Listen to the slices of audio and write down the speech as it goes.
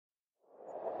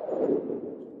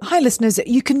Hi listeners,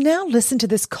 you can now listen to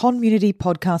this community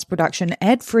podcast production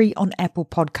ad-free on Apple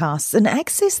Podcasts and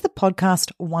access the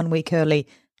podcast 1 week early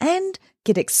and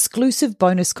get exclusive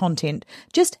bonus content.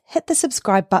 Just hit the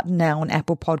subscribe button now on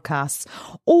Apple Podcasts.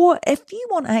 Or if you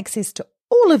want access to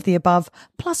all of the above,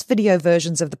 plus video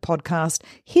versions of the podcast,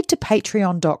 head to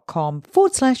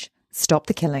patreon.com/Stop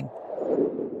the Killing.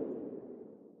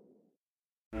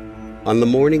 On the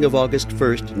morning of August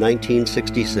 1st,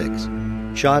 1966,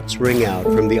 shots ring out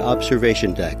from the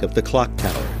observation deck of the clock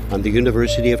tower on the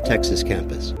University of Texas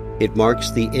campus. It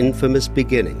marks the infamous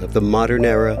beginning of the modern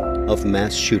era of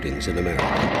mass shootings in America.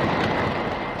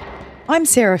 I'm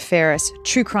Sarah Ferris,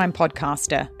 true crime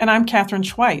podcaster. And I'm Catherine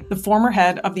Schweit, the former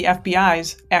head of the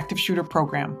FBI's active shooter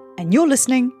program. And you're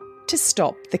listening to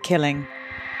Stop the Killing.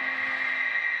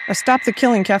 Stop the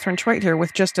Killing, Catherine Schweit here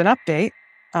with just an update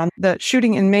on the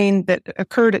shooting in Maine that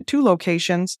occurred at 2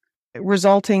 locations,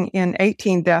 resulting in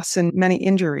 18 deaths and many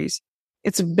injuries.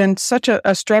 It's been such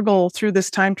a struggle through this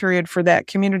time period for that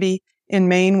community in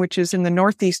Maine, which is in the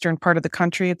northeastern part of the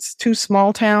country. It's 2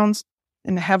 small towns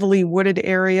in a heavily wooded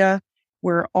area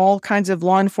where all kinds of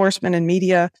law enforcement and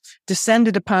media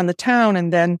descended upon the town.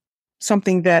 And then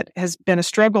something that has been a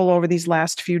struggle over these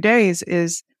last few days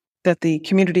is that the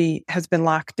community has been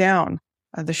locked down.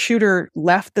 The shooter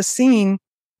left the scene,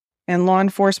 and law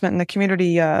enforcement and the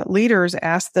community leaders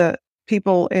asked the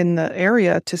people in the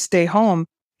area to stay home.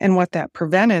 And what that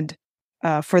prevented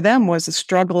for them was a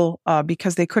struggle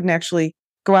because they couldn't actually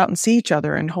go out and see each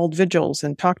other and hold vigils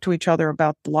and talk to each other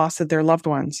about the loss of their loved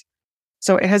ones.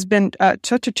 So it has been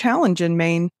such a challenge in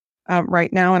Maine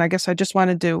right now. And I guess I just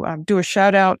wanted to do a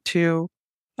shout out to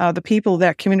the people of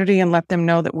that community and let them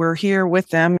know that we're here with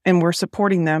them and we're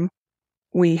supporting them.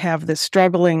 We have this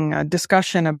struggling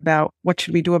discussion about what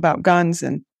should we do about guns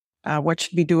and what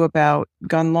should we do about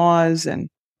gun laws and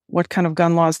what kind of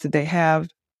gun laws did they have.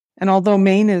 And although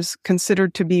Maine is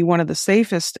considered to be one of the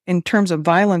safest in terms of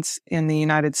violence in the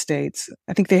United States,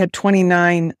 I think they had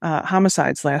 29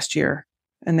 homicides last year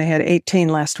and they had 18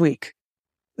 last week.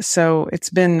 So it's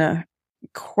been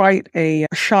quite a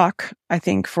shock, I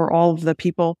think, for all of the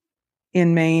people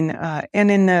in Maine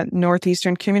and in the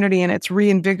northeastern community. And it's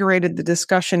reinvigorated the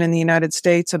discussion in the United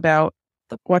States about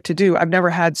what to do. I've never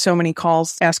had so many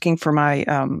calls asking for my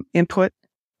input.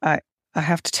 I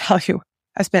have to tell you,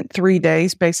 I spent 3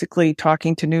 days basically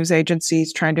talking to news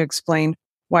agencies, trying to explain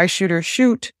why shooters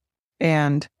shoot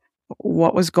and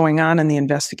what was going on in the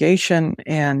investigation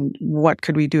and what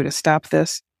could we do to stop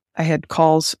this. I had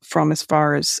calls from as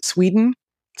far as Sweden,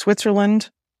 Switzerland,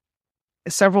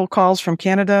 several calls from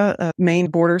Canada, Maine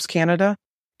borders Canada,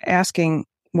 asking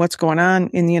what's going on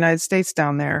in the United States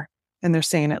down there. And they're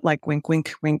saying it like wink,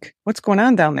 wink, wink. What's going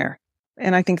on down there?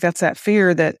 And I think that's that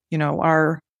fear that,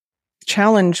 our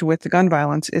challenge with the gun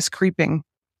violence is creeping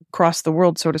across the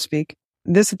world, so to speak.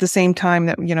 This at the same time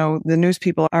that, the news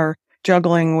people are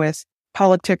juggling with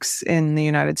politics in the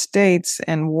United States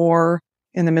and war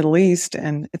in the Middle East.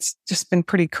 And it's just been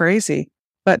pretty crazy.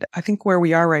 But I think where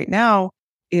we are right now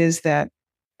is that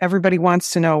everybody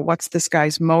wants to know what's this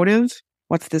guy's motive?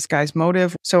 What's this guy's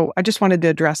motive? So I just wanted to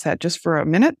address that just for a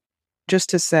minute,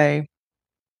 just to say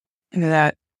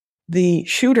that the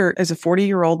shooter is a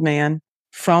 40-year-old man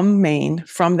from Maine,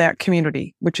 from that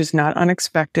community, which is not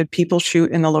unexpected. People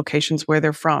shoot in the locations where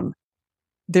they're from.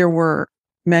 There were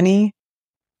many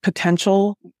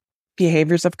potential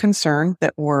behaviors of concern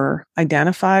that were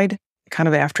identified kind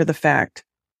of after the fact.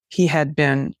 He had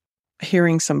been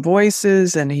hearing some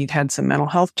voices and he'd had some mental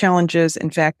health challenges.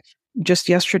 In fact, just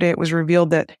yesterday it was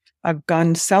revealed that a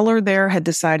gun seller there had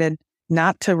decided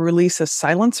not to release a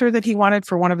silencer that he wanted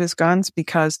for one of his guns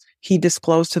because he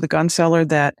disclosed to the gun seller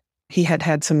that he had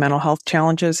had some mental health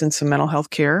challenges and some mental health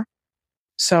care.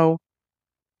 So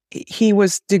he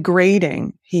was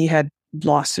degrading. He had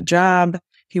lost a job.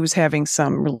 He was having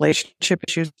some relationship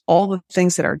issues, all the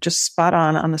things that are just spot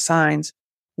on the signs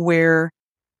where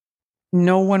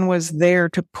no one was there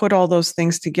to put all those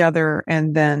things together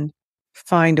and then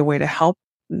find a way to help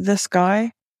this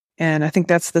guy. And I think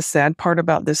that's the sad part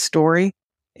about this story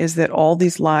is that all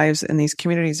these lives and these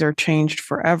communities are changed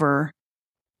forever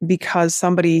because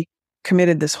somebody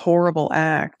committed this horrible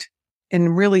act.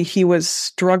 And really, he was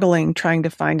struggling, trying to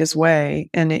find his way.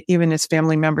 And even his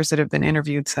family members that have been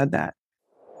interviewed said that.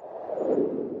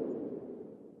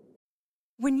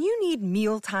 When you need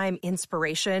mealtime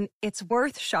inspiration, it's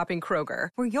worth shopping Kroger,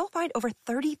 where you'll find over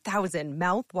 30,000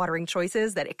 mouth-watering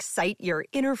choices that excite your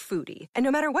inner foodie. And no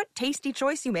matter what tasty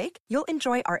choice you make, you'll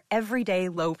enjoy our everyday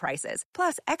low prices,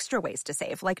 plus extra ways to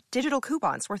save, like digital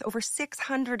coupons worth over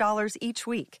 $600 each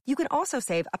week. You can also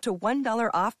save up to $1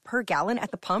 off per gallon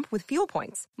at the pump with fuel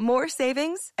points. More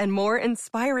savings and more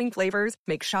inspiring flavors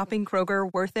make shopping Kroger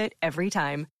worth it every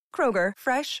time. Kroger,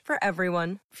 fresh for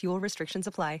everyone. Fuel restrictions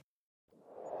apply.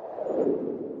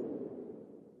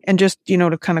 And just,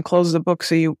 to kind of close the book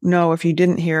so you know, if you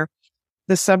didn't hear,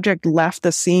 the subject left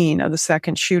the scene of the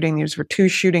second shooting. These were two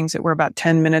shootings that were about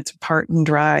 10 minutes apart in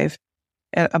drive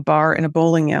at a bar in a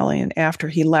bowling alley. And after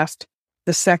he left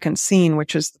the second scene,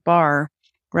 which is the bar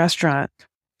restaurant,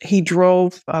 he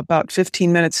drove about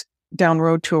 15 minutes down the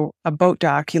road to a boat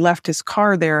dock. He left his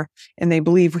car there, and they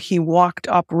believe he walked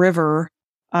upriver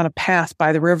on a path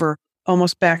by the river,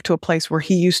 almost back to a place where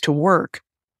he used to work.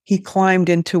 He climbed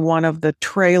into one of the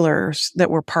trailers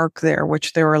that were parked there,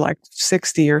 which there were like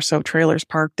 60 or so trailers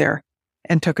parked there,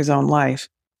 and took his own life.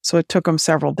 So it took him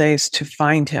several days to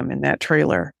find him in that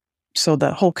trailer. So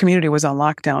the whole community was on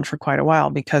lockdown for quite a while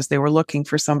because they were looking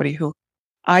for somebody who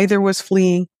either was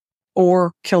fleeing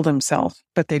or killed himself,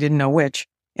 but they didn't know which,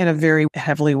 in a very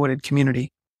heavily wooded community.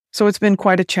 So it's been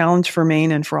quite a challenge for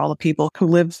Maine and for all the people who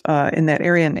live in that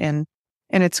area,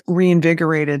 and it's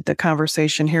reinvigorated the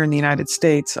conversation here in the United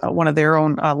States. One of their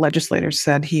own legislators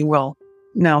said he will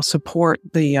now support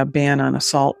the ban on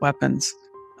assault weapons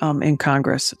in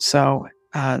Congress. So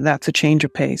that's a change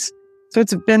of pace. So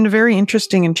it's been a very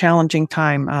interesting and challenging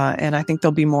time, and I think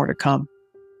there'll be more to come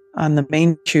on the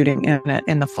Maine shooting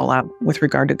and the fallout with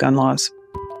regard to gun laws.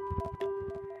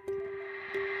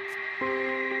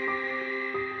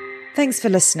 Thanks for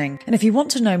listening. And if you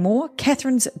want to know more,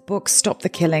 Catherine's book, Stop the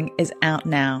Killing, is out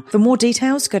now. For more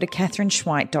details, go to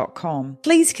catherineschweit.com.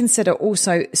 Please consider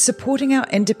also supporting our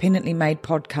independently made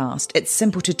podcast. It's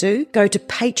simple to do. Go to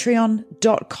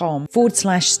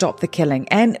patreon.com/Stop the Killing.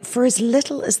 And for as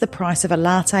little as the price of a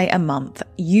latte a month,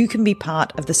 you can be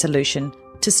part of the solution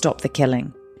to stop the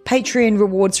killing. Patreon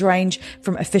rewards range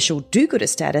from official do-gooder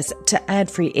status to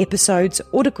ad-free episodes,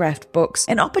 autographed books,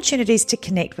 and opportunities to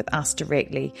connect with us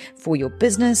directly for your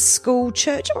business, school,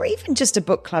 church, or even just a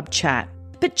book club chat.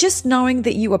 But just knowing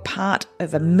that you are part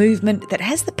of a movement that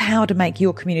has the power to make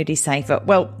your community safer,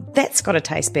 well, that's got to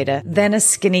taste better than a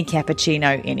skinny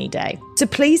cappuccino any day. So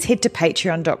please head to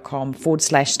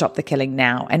patreon.com/Stop the Killing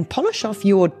now and polish off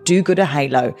your do-gooder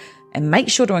halo, and make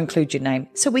sure to include your name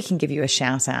so we can give you a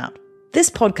shout out. This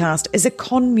podcast is a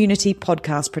community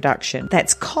podcast production.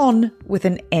 That's con with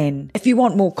an N. If you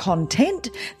want more content,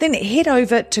 then head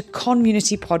over to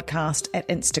Community Podcast at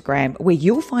Instagram, where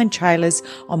you'll find trailers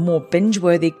on more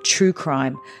binge-worthy true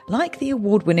crime, like the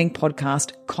award-winning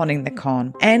podcast Conning the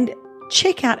Con. And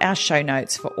check out our show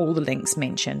notes for all the links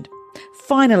mentioned.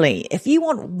 Finally, if you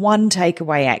want one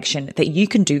takeaway action that you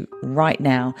can do right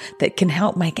now that can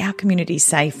help make our community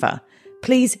safer,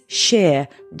 please share,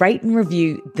 rate and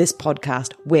review this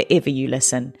podcast wherever you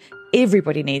listen.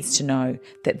 Everybody needs to know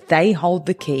that they hold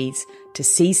the keys to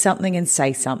see something and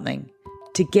say something.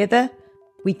 Together,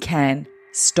 we can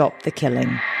stop the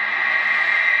killing.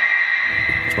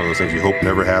 It's one of those things you hope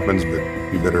never happens, but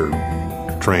you better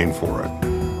train for it,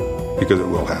 because it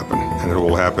will happen, and it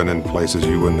will happen in places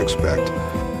you wouldn't expect.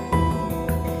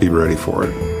 Be ready for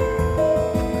it.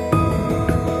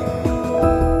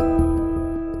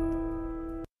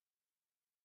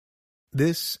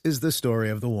 This is the story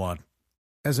of the one.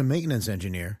 As a maintenance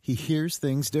engineer, he hears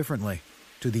things differently.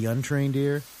 To the untrained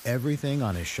ear, everything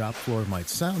on his shop floor might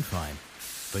sound fine,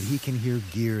 but he can hear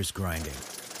gears grinding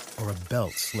or a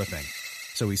belt slipping.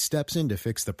 So he steps in to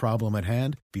fix the problem at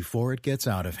hand before it gets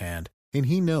out of hand. And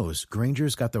he knows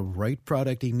Grainger's got the right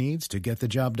product he needs to get the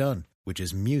job done, which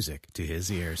is music to his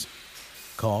ears.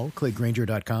 Call, click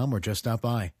Grainger.com, or just stop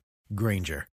by.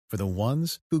 Grainger, for the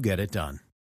ones who get it done.